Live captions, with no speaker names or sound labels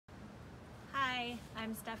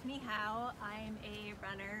I'm Stephanie Howe. I'm a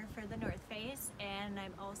runner for the North Face, and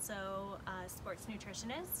I'm also a sports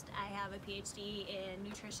nutritionist. I have a PhD in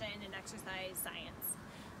nutrition and exercise science.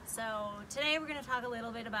 So today we're going to talk a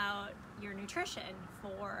little bit about your nutrition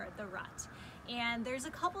for the rut. And there's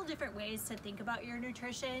a couple different ways to think about your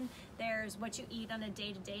nutrition. There's what you eat on a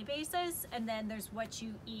day-to-day basis, and then there's what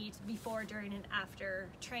you eat before, during, and after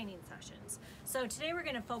training sessions. So today we're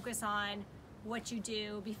going to focus on what you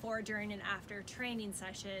do before, during, and after training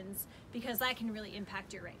sessions, because that can really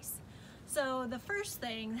impact your race. So the first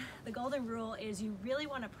thing, the golden rule, is you really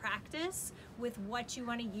want to practice with what you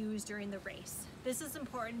want to use during the race. This is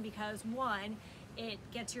important because, one, it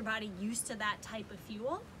gets your body used to that type of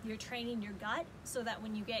fuel. You're training your gut so that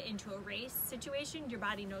when you get into a race situation, your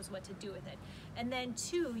body knows what to do with it. And then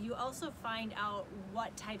two, you also find out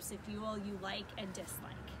what types of fuel you like and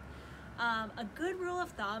dislike. A good rule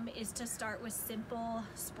of thumb is to start with simple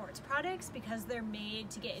sports products because they're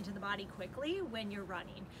made to get into the body quickly when you're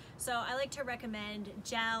running. So I like to recommend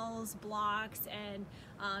gels, blocks, and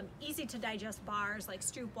easy to digest bars like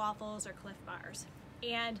Stroop waffles or Cliff bars.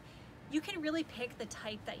 And you can really pick the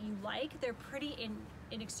type that you like. They're pretty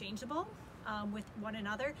inexchangeable with one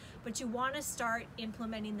another, but you want to start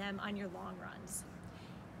implementing them on your long runs.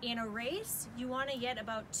 In a race, you want to get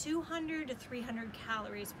about 200 to 300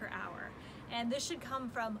 calories per hour. And this should come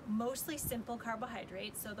from mostly simple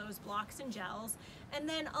carbohydrates, so those blocks and gels, and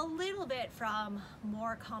then a little bit from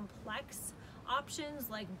more complex options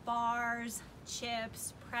like bars,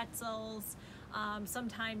 chips, pretzels,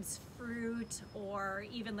 sometimes fruit, or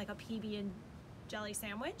even like a PB and jelly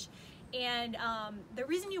sandwich. And the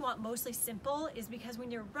reason you want mostly simple is because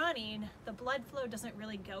when you're running, the blood flow doesn't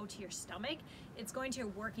really go to your stomach. It's going to your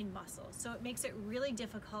working muscles. So it makes it really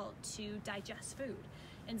difficult to digest food.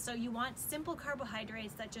 And so you want simple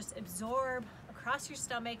carbohydrates that just absorb across your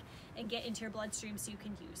stomach and get into your bloodstream so you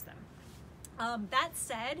can use them. That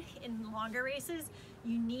said, in longer races,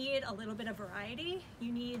 you need a little bit of variety.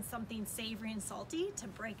 You need something savory and salty to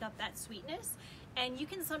break up that sweetness. And you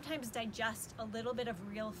can sometimes digest a little bit of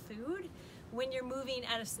real food when you're moving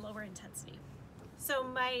at a slower intensity. So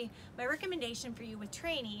my recommendation for you with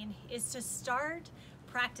training is to start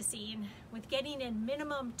practicing with getting in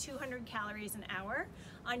minimum 200 calories an hour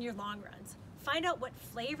on your long runs. Find out what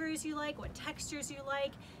flavors you like, what textures you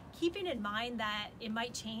like, keeping in mind that it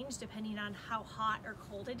might change depending on how hot or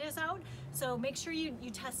cold it is out. So make sure you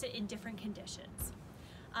test it in different conditions.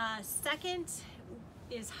 Second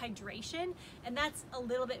is hydration, and that's a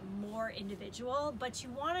little bit more individual, but you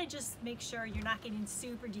want to just make sure you're not getting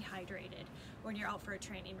super dehydrated when you're out for a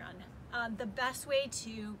training run. The best way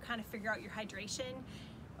to kind of figure out your hydration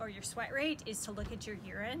or your sweat rate is to look at your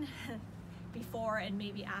urine before and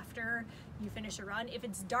maybe after you finish a run. If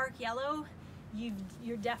it's dark yellow,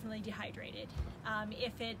 you're definitely dehydrated.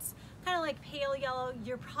 If it's kind of like pale yellow,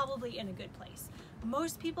 you're probably in a good place.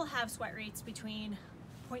 Most people have sweat rates between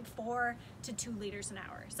 0.4 to 2 liters an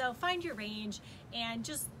hour. So find your range and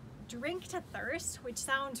just drink to thirst, which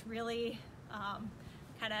sounds really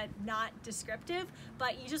kind of not descriptive,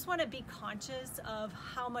 but you just want to be conscious of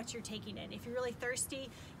how much you're taking in. If you're really thirsty,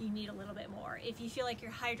 you need a little bit more. If you feel like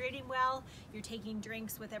you're hydrating well, you're taking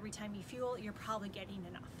drinks with every time you fuel, you're probably getting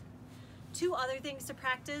enough. Two other things to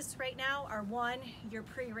practice right now are, one, your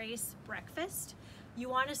pre-race breakfast. You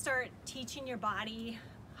want to start teaching your body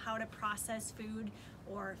how to process food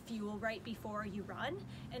or fuel right before you run.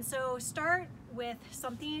 And so start with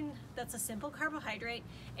something that's a simple carbohydrate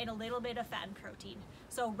and a little bit of fat and protein.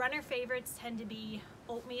 So runner favorites tend to be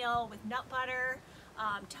oatmeal with nut butter,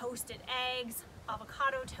 toasted eggs,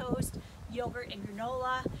 avocado toast, yogurt and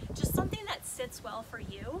granola, just something that sits well for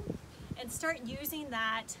you. And start using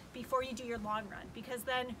that before you do your long run, because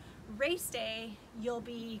then race day, you'll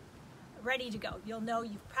be ready to go. You'll know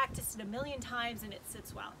you've practiced it a million times and it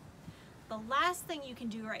sits well. The last thing you can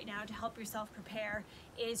do right now to help yourself prepare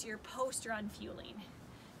is your post-run fueling.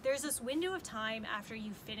 There's this window of time after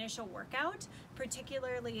you finish a workout,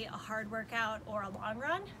 particularly a hard workout or a long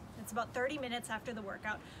run. It's about 30 minutes after the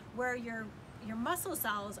workout, where your muscle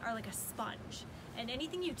cells are like a sponge. And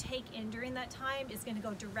anything you take in during that time is going to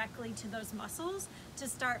go directly to those muscles to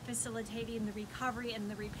start facilitating the recovery and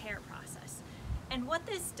the repair process. And what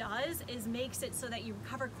this does is makes it so that you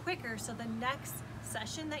recover quicker, so the next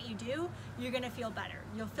session that you do, you're gonna feel better.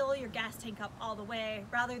 You'll fill your gas tank up all the way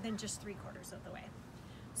rather than just 3/4 of the way.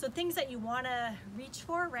 So things that you wanna reach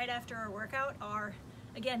for right after a workout are,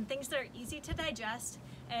 again, things that are easy to digest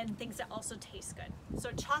and things that also taste good.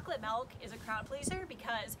 So chocolate milk is a crowd pleaser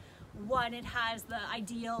because, one, it has the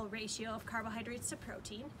ideal ratio of carbohydrates to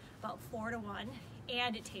protein, about 4 to 1,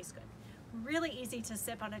 and it tastes good. really easy to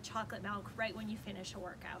sip on a chocolate milk right when you finish a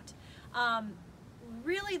workout.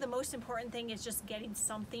 Really the most important thing is just getting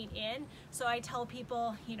something in. So I tell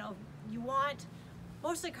people, you know, you want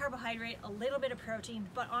mostly carbohydrate, a little bit of protein,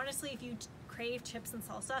 but honestly, if you crave chips and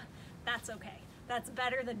salsa, that's okay. That's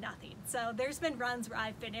better than nothing. So there's been runs where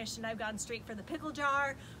I've finished and I've gone straight for the pickle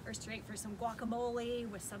jar or straight for some guacamole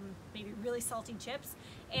with some maybe really salty chips.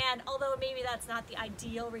 And although maybe that's not the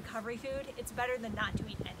ideal recovery food, it's better than not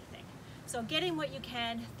doing anything. So getting what you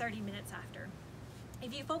can 30 minutes after.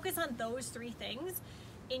 If you focus on those 3 things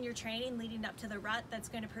in your training leading up to the rut, that's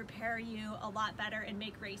going to prepare you a lot better and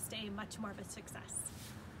make race day much more of a success.